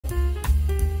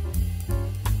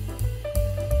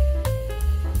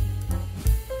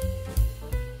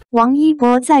王一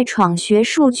博再闯学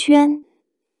术圈，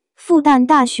复旦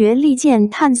大学力荐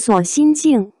探索新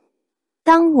境。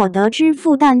当我得知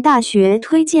复旦大学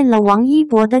推荐了王一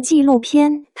博的纪录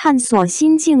片《探索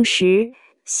新境》时，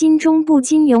心中不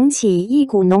禁涌起一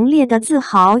股浓烈的自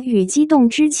豪与激动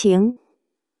之情。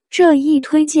这一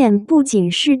推荐不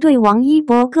仅是对王一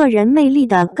博个人魅力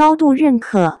的高度认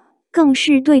可，更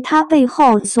是对他背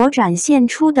后所展现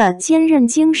出的坚韧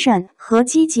精神和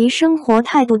积极生活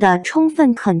态度的充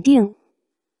分肯定。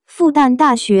复旦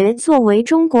大学作为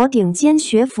中国顶尖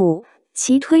学府，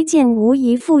其推荐无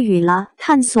疑赋予了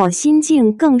探索新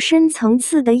境更深层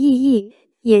次的意义，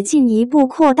也进一步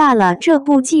扩大了这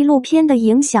部纪录片的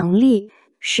影响力，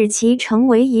使其成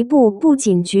为一部不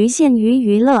仅局限于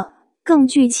娱乐，更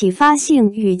具启发性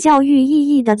与教育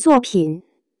意义的作品。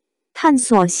探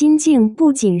索新境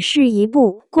不仅是一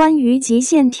部关于极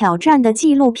限挑战的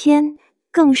纪录片，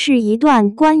更是一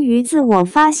段关于自我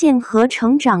发现和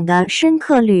成长的深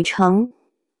刻旅程。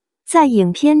在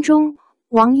影片中，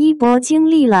王一博经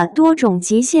历了多种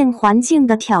极限环境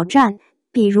的挑战，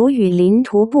比如雨林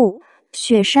徒步、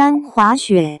雪山滑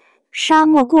雪、沙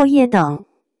漠过夜等。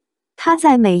他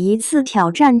在每一次挑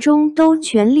战中都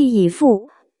全力以赴，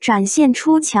展现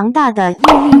出强大的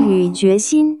毅力与决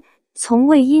心，从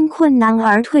未因困难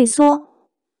而退缩。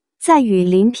在雨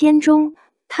林篇中，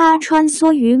他穿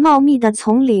梭于茂密的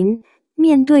丛林，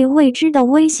面对未知的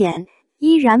危险，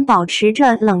依然保持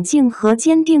着冷静和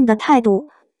坚定的态度。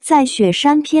在雪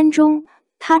山篇中，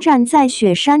他站在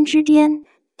雪山之巅，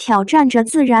挑战着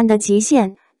自然的极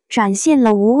限，展现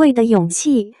了无畏的勇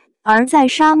气。而在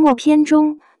沙漠篇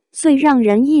中，最让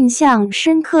人印象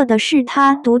深刻的是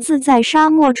他独自在沙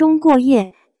漠中过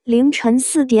夜，凌晨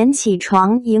4点起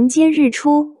床迎接日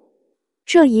出。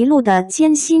这一路的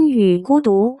艰辛与孤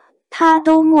独，他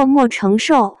都默默承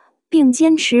受，并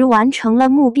坚持完成了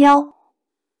目标。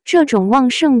这种旺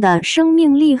盛的生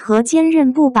命力和坚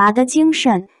韧不拔的精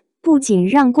神，不仅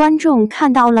让观众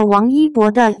看到了王一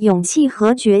博的勇气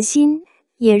和决心，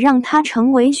也让他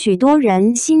成为许多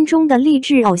人心中的励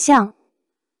志偶像。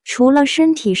除了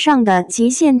身体上的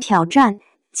极限挑战，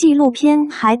纪录片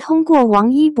还通过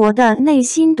王一博的内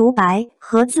心独白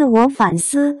和自我反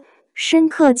思，深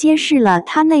刻揭示了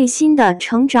他内心的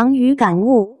成长与感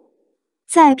悟。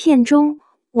在片中，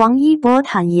王一博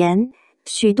坦言，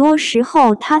许多时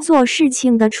候他做事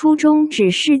情的初衷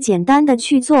只是简单的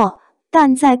去做，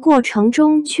但在过程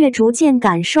中却逐渐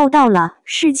感受到了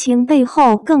事情背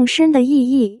后更深的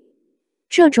意义。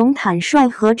这种坦率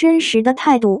和真实的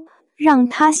态度，让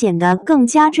他显得更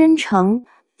加真诚、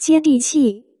接地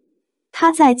气。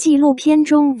他在纪录片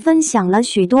中分享了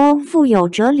许多富有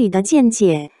哲理的见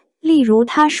解，例如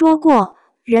他说过，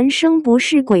人生不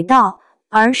是轨道，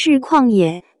而是旷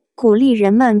野，鼓励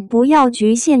人们不要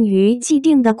局限于既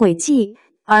定的轨迹，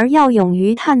而要勇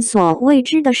于探索未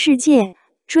知的世界，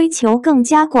追求更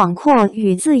加广阔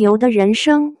与自由的人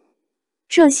生。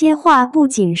这些话不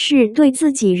仅是对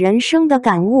自己人生的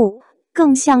感悟，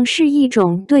更像是一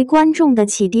种对观众的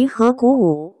启迪和鼓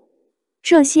舞。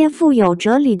这些富有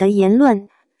哲理的言论，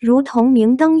如同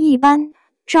明灯一般，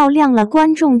照亮了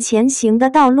观众前行的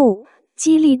道路，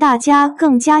激励大家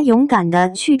更加勇敢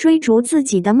地去追逐自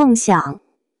己的梦想。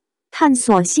探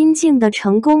索新境的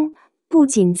成功，不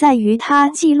仅在于他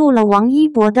记录了王一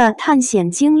博的探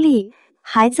险经历，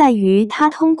还在于他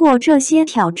通过这些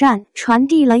挑战传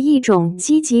递了一种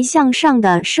积极向上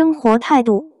的生活态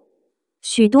度。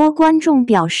许多观众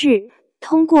表示，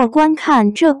通过观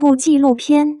看这部纪录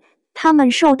片，他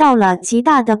们受到了极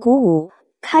大的鼓舞，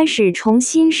开始重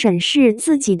新审视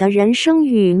自己的人生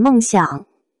与梦想。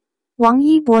王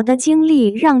一博的经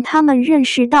历让他们认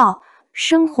识到，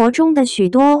生活中的许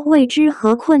多未知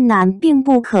和困难并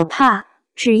不可怕，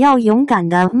只要勇敢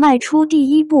地迈出第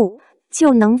一步，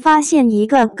就能发现一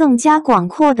个更加广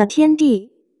阔的天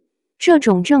地。这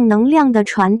种正能量的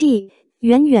传递，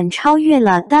远远超越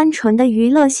了单纯的娱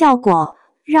乐效果，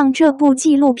让这部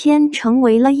纪录片成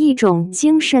为了一种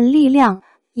精神力量，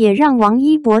也让王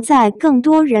一博在更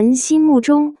多人心目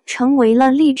中成为了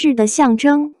励志的象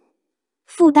征。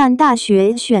复旦大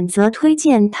学选择推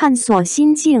荐探索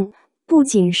新境，不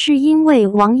仅是因为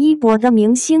王一博的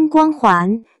明星光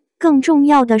环，更重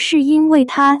要的是因为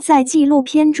他在纪录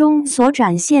片中所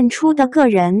展现出的个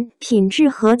人品质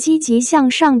和积极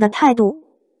向上的态度。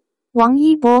王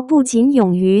一博不仅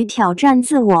勇于挑战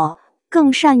自我，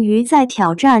更善于在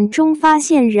挑战中发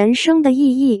现人生的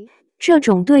意义。这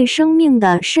种对生命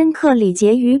的深刻理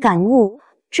解与感悟，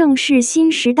正是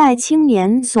新时代青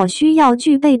年所需要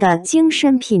具备的精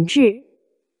神品质。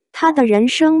他的人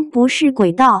生不是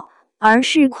轨道，而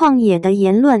是旷野的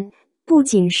言论，不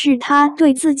仅是他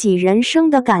对自己人生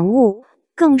的感悟，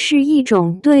更是一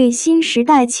种对新时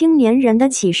代青年人的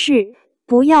启示：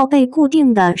不要被固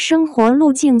定的生活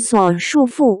路径所束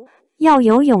缚，要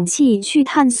有勇气去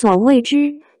探索未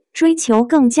知，追求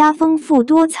更加丰富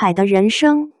多彩的人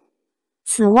生。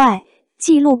此外，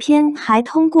纪录片还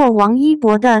通过王一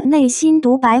博的内心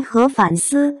独白和反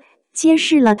思，揭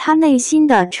示了他内心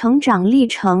的成长历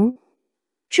程。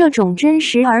这种真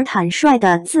实而坦率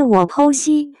的自我剖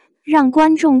析，让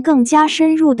观众更加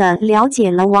深入地了解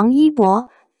了王一博，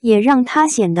也让他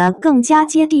显得更加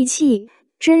接地气、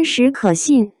真实可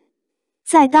信。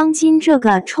在当今这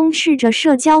个充斥着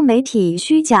社交媒体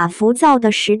虚假浮躁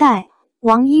的时代，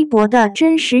王一博的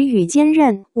真实与坚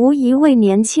韧，无疑为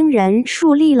年轻人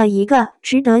树立了一个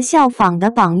值得效仿的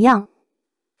榜样。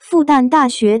复旦大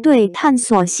学对探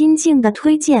索新境的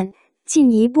推荐，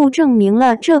进一步证明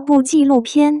了这部纪录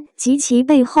片及其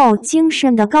背后精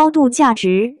神的高度价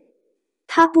值。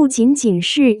它不仅仅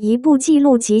是一部记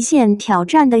录极限挑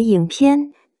战的影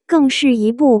片，更是一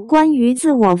部关于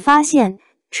自我发现、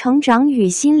成长与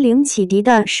心灵启迪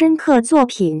的深刻作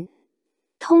品。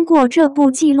通过这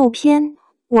部纪录片，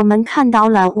我们看到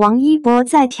了王一博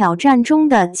在挑战中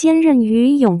的坚韧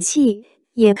与勇气，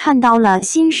也看到了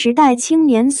新时代青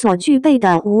年所具备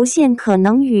的无限可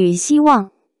能与希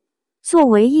望。作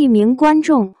为一名观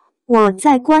众，我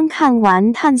在观看完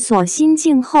《探索新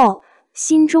境》后，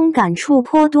心中感触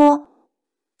颇多。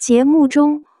节目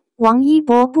中，王一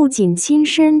博不仅亲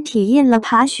身体验了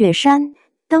爬雪山、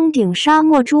登顶沙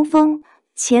漠珠峰、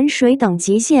潜水等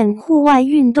极限户外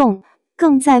运动，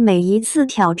更在每一次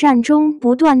挑战中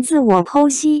不断自我剖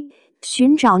析，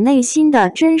寻找内心的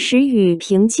真实与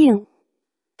平静。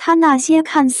他那些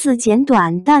看似简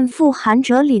短但富含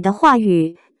哲理的话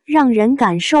语，让人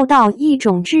感受到一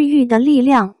种治愈的力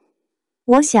量。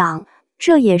我想，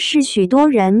这也是许多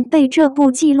人被这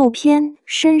部纪录片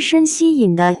深深吸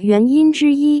引的原因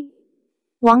之一。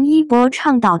王一博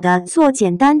倡导的做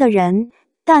简单的人，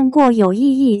但过有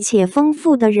意义且丰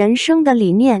富的人生的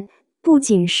理念，不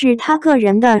仅是他个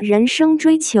人的人生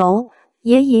追求，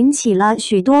也引起了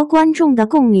许多观众的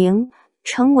共鸣，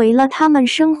成为了他们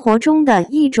生活中的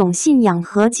一种信仰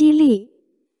和激励。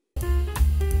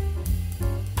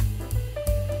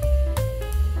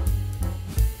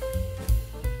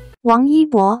王一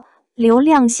博，流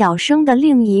量小生的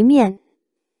另一面。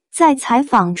在采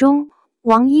访中，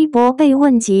王一博被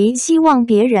问及希望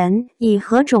别人以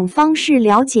何种方式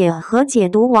了解和解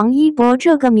读王一博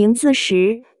这个名字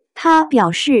时，他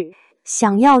表示，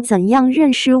想要怎样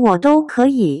认识我都可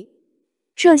以。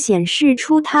这显示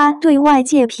出他对外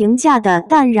界评价的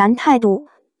淡然态度，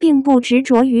并不执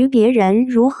着于别人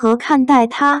如何看待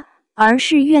他，而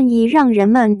是愿意让人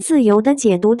们自由地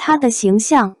解读他的形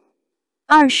象。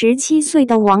27岁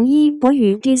的王一博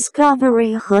与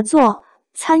Discovery 合作，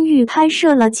参与拍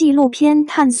摄了纪录片《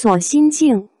探索新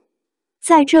境》。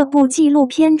在这部纪录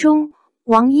片中，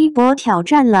王一博挑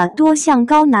战了多项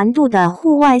高难度的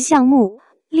户外项目，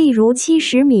例如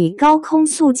70米高空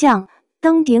速降、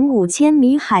登顶5000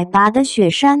米海拔的雪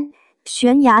山、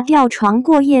悬崖吊床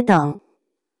过夜等。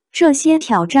这些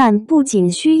挑战不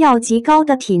仅需要极高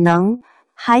的体能，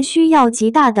还需要极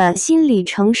大的心理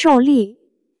承受力。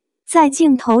在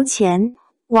镜头前，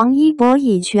王一博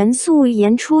以全素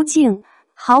颜出镜，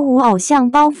毫无偶像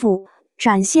包袱，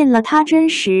展现了他真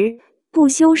实、不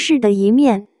修饰的一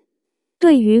面。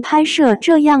对于拍摄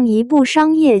这样一部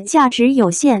商业价值有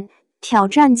限、挑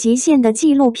战极限的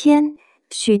纪录片，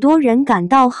许多人感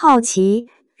到好奇，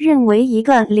认为一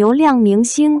个流量明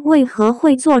星为何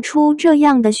会做出这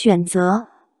样的选择。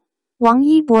王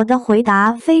一博的回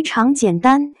答非常简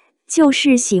单，就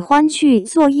是喜欢去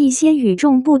做一些与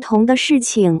众不同的事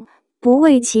情，不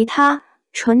为其他，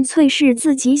纯粹是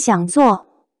自己想做。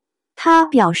他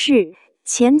表示，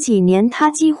前几年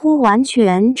他几乎完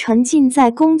全沉浸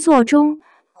在工作中，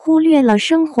忽略了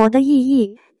生活的意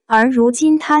义，而如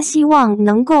今他希望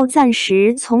能够暂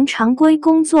时从常规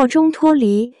工作中脱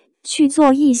离，去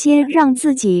做一些让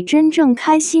自己真正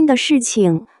开心的事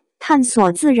情，探索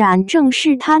自然正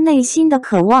是他内心的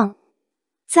渴望。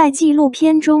在纪录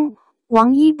片中，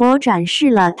王一博展示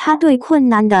了他对困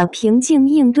难的平静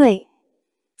应对。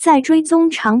在追踪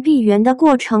长臂猿的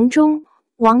过程中，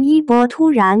王一博突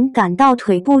然感到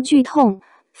腿部剧痛，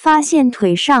发现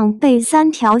腿上被3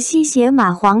条吸血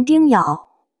蚂蟥叮咬。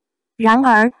然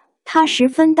而，他十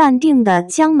分淡定地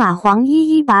将蚂蟥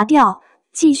一一拔掉，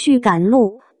继续赶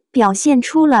路，表现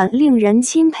出了令人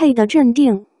钦佩的镇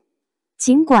定。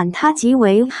尽管他极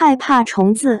为害怕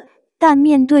虫子，但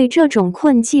面对这种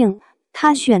困境，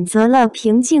他选择了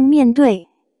平静面对。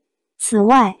此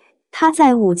外，他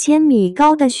在5000米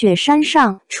高的雪山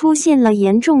上出现了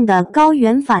严重的高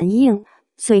原反应，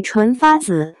嘴唇发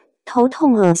紫，头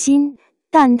痛恶心，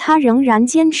但他仍然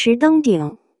坚持登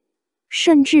顶。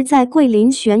甚至在桂林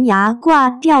悬崖挂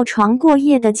吊床过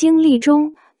夜的经历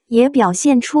中，也表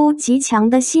现出极强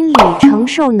的心理承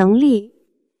受能力。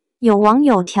有网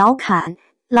友调侃，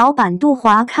老板杜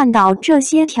华看到这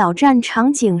些挑战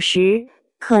场景时，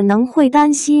可能会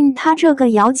担心他这个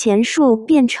摇钱树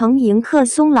变成迎客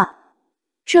松了。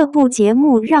这部节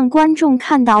目让观众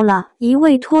看到了一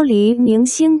位脱离明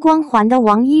星光环的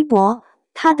王一博，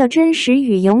他的真实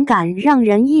与勇敢让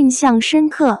人印象深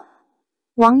刻。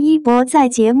王一博在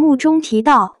节目中提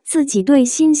到自己对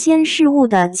新鲜事物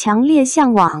的强烈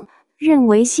向往，认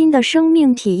为新的生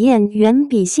命体验远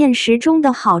比现实中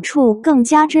的好处更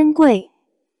加珍贵。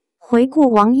回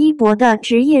顾王一博的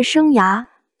职业生涯，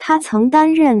他曾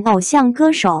担任偶像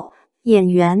歌手、演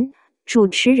员、主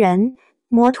持人、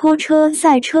摩托车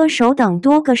赛车手等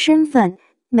多个身份，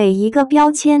每一个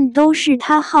标签都是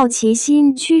他好奇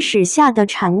心驱使下的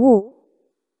产物。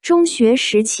中学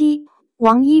时期，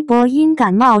王一博因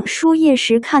感冒输液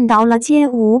时看到了街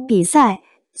舞比赛，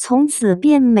从此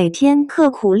便每天刻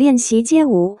苦练习街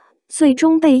舞，最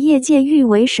终被业界誉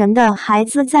为神的孩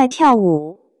子在跳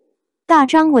舞。大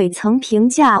张伟曾评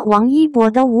价王一博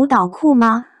的舞蹈酷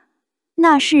吗？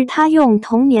那是他用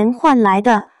童年换来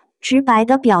的，直白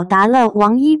地表达了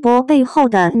王一博背后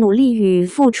的努力与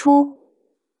付出。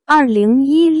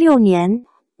2016年，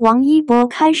王一博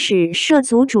开始涉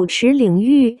足主持领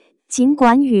域，尽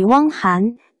管与汪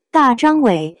涵、大张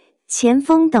伟、钱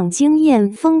枫等经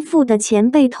验丰富的前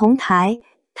辈同台，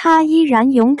他依然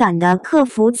勇敢地克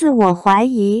服自我怀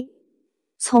疑。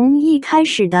从一开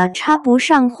始的插不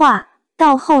上话，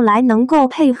到后来能够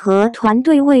配合团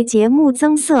队为节目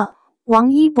增色，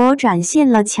王一博展现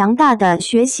了强大的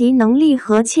学习能力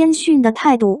和谦逊的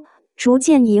态度，逐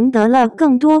渐赢得了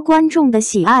更多观众的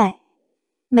喜爱。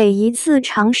每一次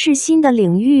尝试新的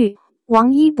领域，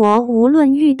王一博无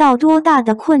论遇到多大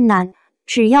的困难，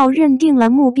只要认定了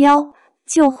目标，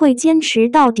就会坚持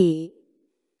到底。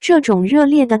这种热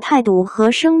烈的态度和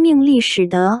生命力使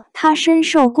得他深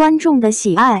受观众的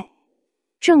喜爱。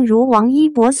正如王一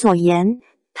博所言，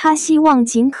他希望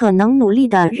尽可能努力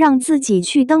地让自己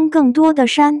去登更多的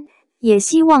山，也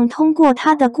希望通过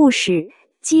他的故事，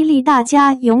激励大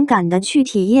家勇敢地去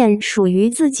体验属于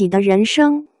自己的人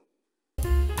生。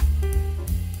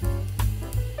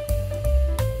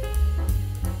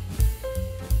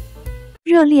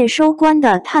热烈收官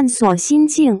的探索心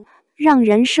境，让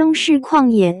人生是旷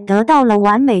野得到了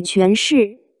完美诠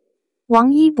释。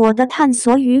王一博的探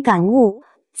索与感悟，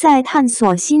在探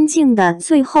索心境的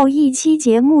最后一期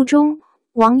节目中，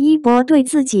王一博对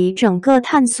自己整个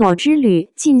探索之旅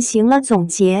进行了总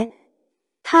结。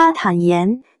他坦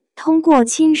言，通过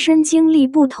亲身经历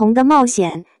不同的冒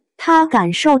险，他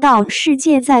感受到世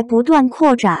界在不断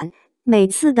扩展，每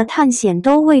次的探险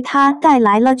都为他带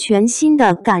来了全新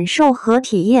的感受和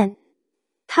体验。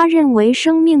他认为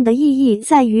生命的意义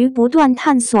在于不断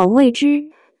探索未知，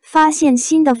发现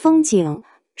新的风景。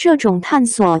这种探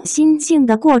索心境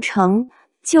的过程，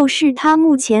就是他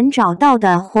目前找到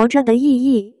的活着的意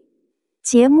义。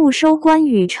节目收官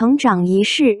与成长仪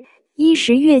式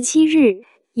，10月7日，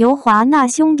由华纳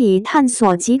兄弟探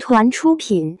索集团出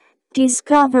品，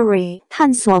 Discovery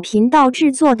探索频道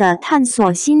制作的探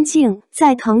索心境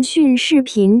在腾讯视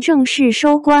频正式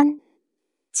收官。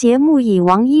节目以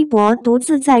王一博独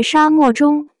自在沙漠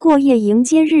中过夜迎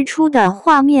接日出的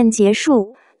画面结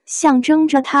束，象征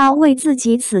着他为自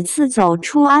己此次走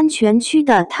出安全区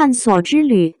的探索之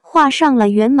旅画上了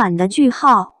圆满的句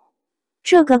号。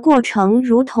这个过程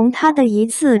如同他的一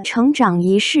次成长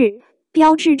仪式，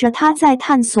标志着他在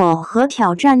探索和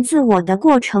挑战自我的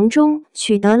过程中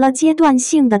取得了阶段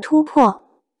性的突破。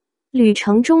旅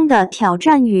程中的挑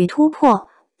战与突破，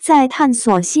在探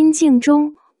索心境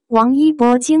中，王一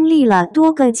博经历了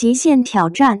多个极限挑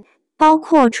战，包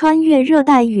括穿越热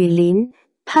带雨林、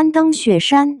攀登雪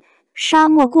山、沙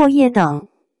漠过夜等。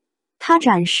他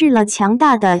展示了强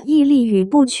大的毅力与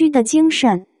不屈的精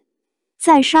神。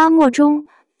在沙漠中，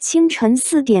清晨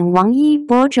4点，王一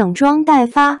博整装待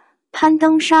发，攀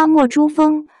登沙漠珠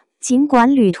峰。尽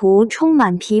管旅途充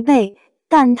满疲惫，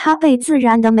但他被自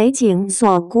然的美景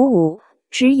所鼓舞，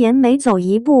直言每走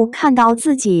一步看到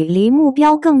自己离目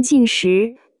标更近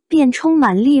时，便充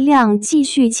满力量继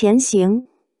续前行。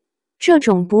这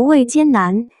种不畏艰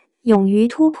难、勇于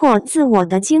突破自我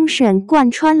的精神贯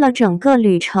穿了整个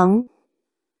旅程。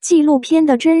纪录片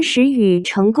的真实与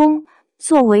成功，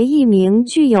作为一名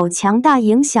具有强大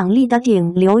影响力的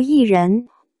顶流艺人，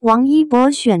王一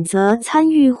博选择参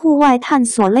与户外探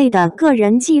索类的个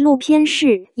人纪录片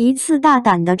是一次大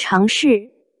胆的尝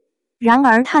试。然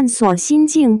而探索心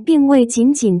境并未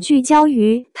仅仅聚焦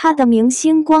于他的明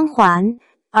星光环，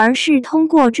而是通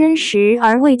过真实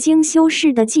而未经修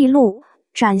饰的记录，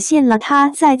展现了他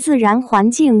在自然环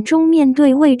境中面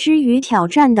对未知与挑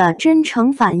战的真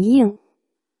诚反应。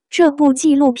这部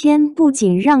纪录片不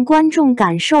仅让观众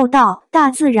感受到大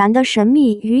自然的神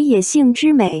秘与野性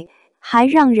之美，还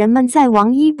让人们在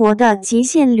王一博的极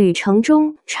限旅程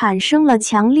中产生了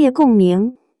强烈共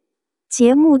鸣。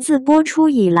节目自播出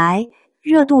以来，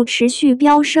热度持续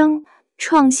飙升，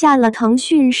创下了腾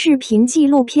讯视频纪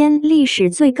录片历史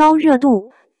最高热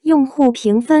度，用户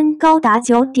评分高达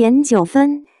 9.9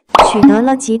 分，取得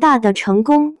了极大的成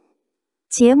功。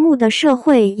节目的社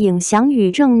会影响与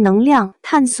正能量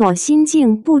探索心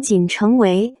境不仅成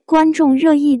为观众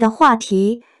热议的话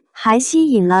题，还吸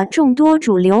引了众多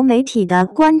主流媒体的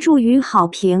关注与好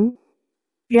评。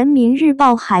人民日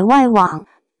报海外网、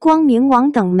光明网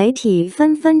等媒体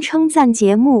纷纷称赞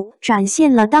节目展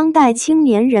现了当代青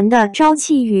年人的朝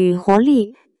气与活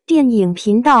力。电影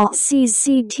频道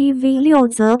CCTV6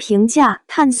 则评价《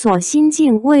探索心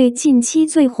境》为近期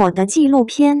最火的纪录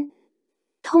片。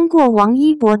通过王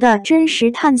一博的真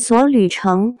实探索旅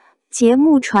程，节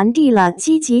目传递了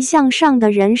积极向上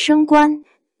的人生观，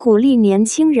鼓励年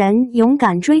轻人勇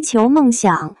敢追求梦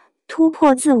想，突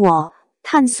破自我，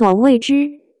探索未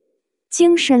知。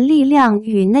精神力量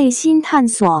与内心探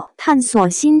索，探索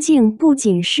心境不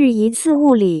仅是一次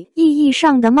物理意义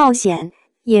上的冒险，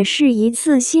也是一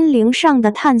次心灵上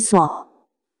的探索。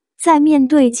在面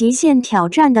对极限挑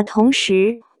战的同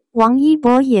时，王一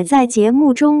博也在节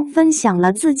目中分享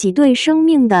了自己对生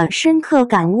命的深刻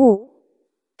感悟。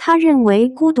他认为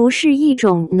孤独是一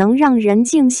种能让人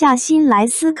静下心来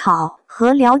思考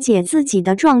和了解自己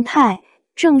的状态，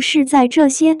正是在这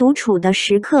些独处的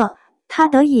时刻，他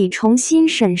得以重新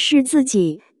审视自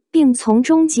己，并从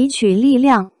中汲取力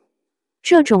量。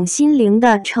这种心灵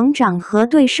的成长和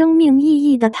对生命意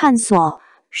义的探索，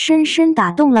深深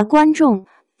打动了观众，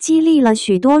激励了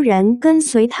许多人跟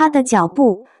随他的脚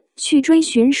步，去追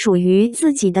寻属于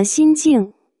自己的心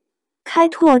境。开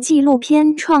拓纪录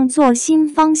片创作新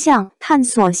方向，探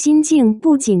索心境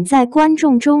不仅在观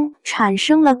众中产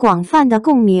生了广泛的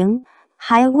共鸣，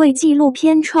还为纪录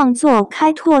片创作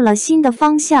开拓了新的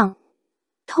方向。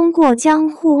通过将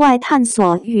户外探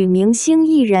索与明星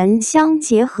艺人相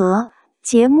结合，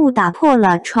节目打破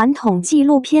了传统纪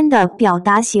录片的表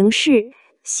达形式，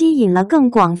吸引了更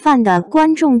广泛的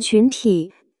观众群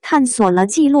体，探索了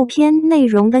纪录片内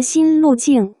容的新路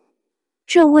径。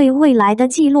这为未来的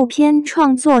纪录片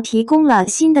创作提供了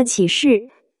新的启示，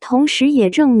同时也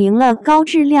证明了高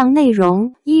质量内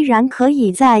容依然可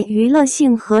以在娱乐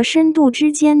性和深度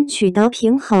之间取得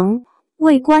平衡，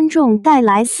为观众带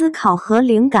来思考和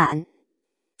灵感。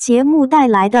节目带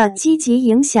来的积极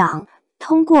影响，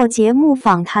通过节目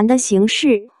访谈的形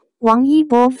式，王一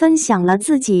博分享了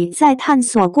自己在探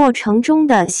索过程中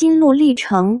的心路历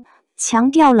程，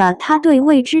强调了他对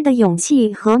未知的勇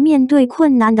气和面对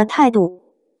困难的态度。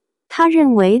他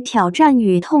认为挑战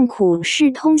与痛苦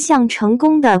是通向成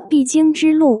功的必经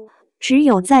之路，只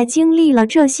有在经历了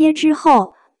这些之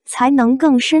后，才能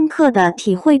更深刻地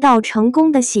体会到成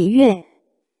功的喜悦。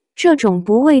这种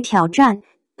不畏挑战、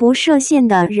不设限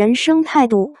的人生态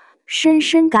度，深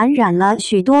深感染了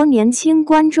许多年轻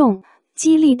观众，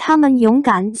激励他们勇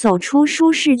敢走出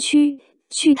舒适区，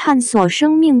去探索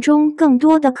生命中更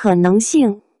多的可能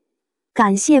性。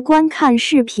感谢观看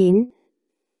视频。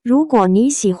如果你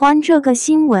喜欢这个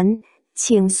新闻，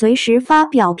请随时发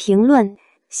表评论，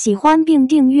喜欢并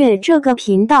订阅这个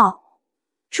频道。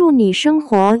祝你生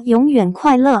活永远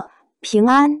快乐、平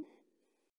安。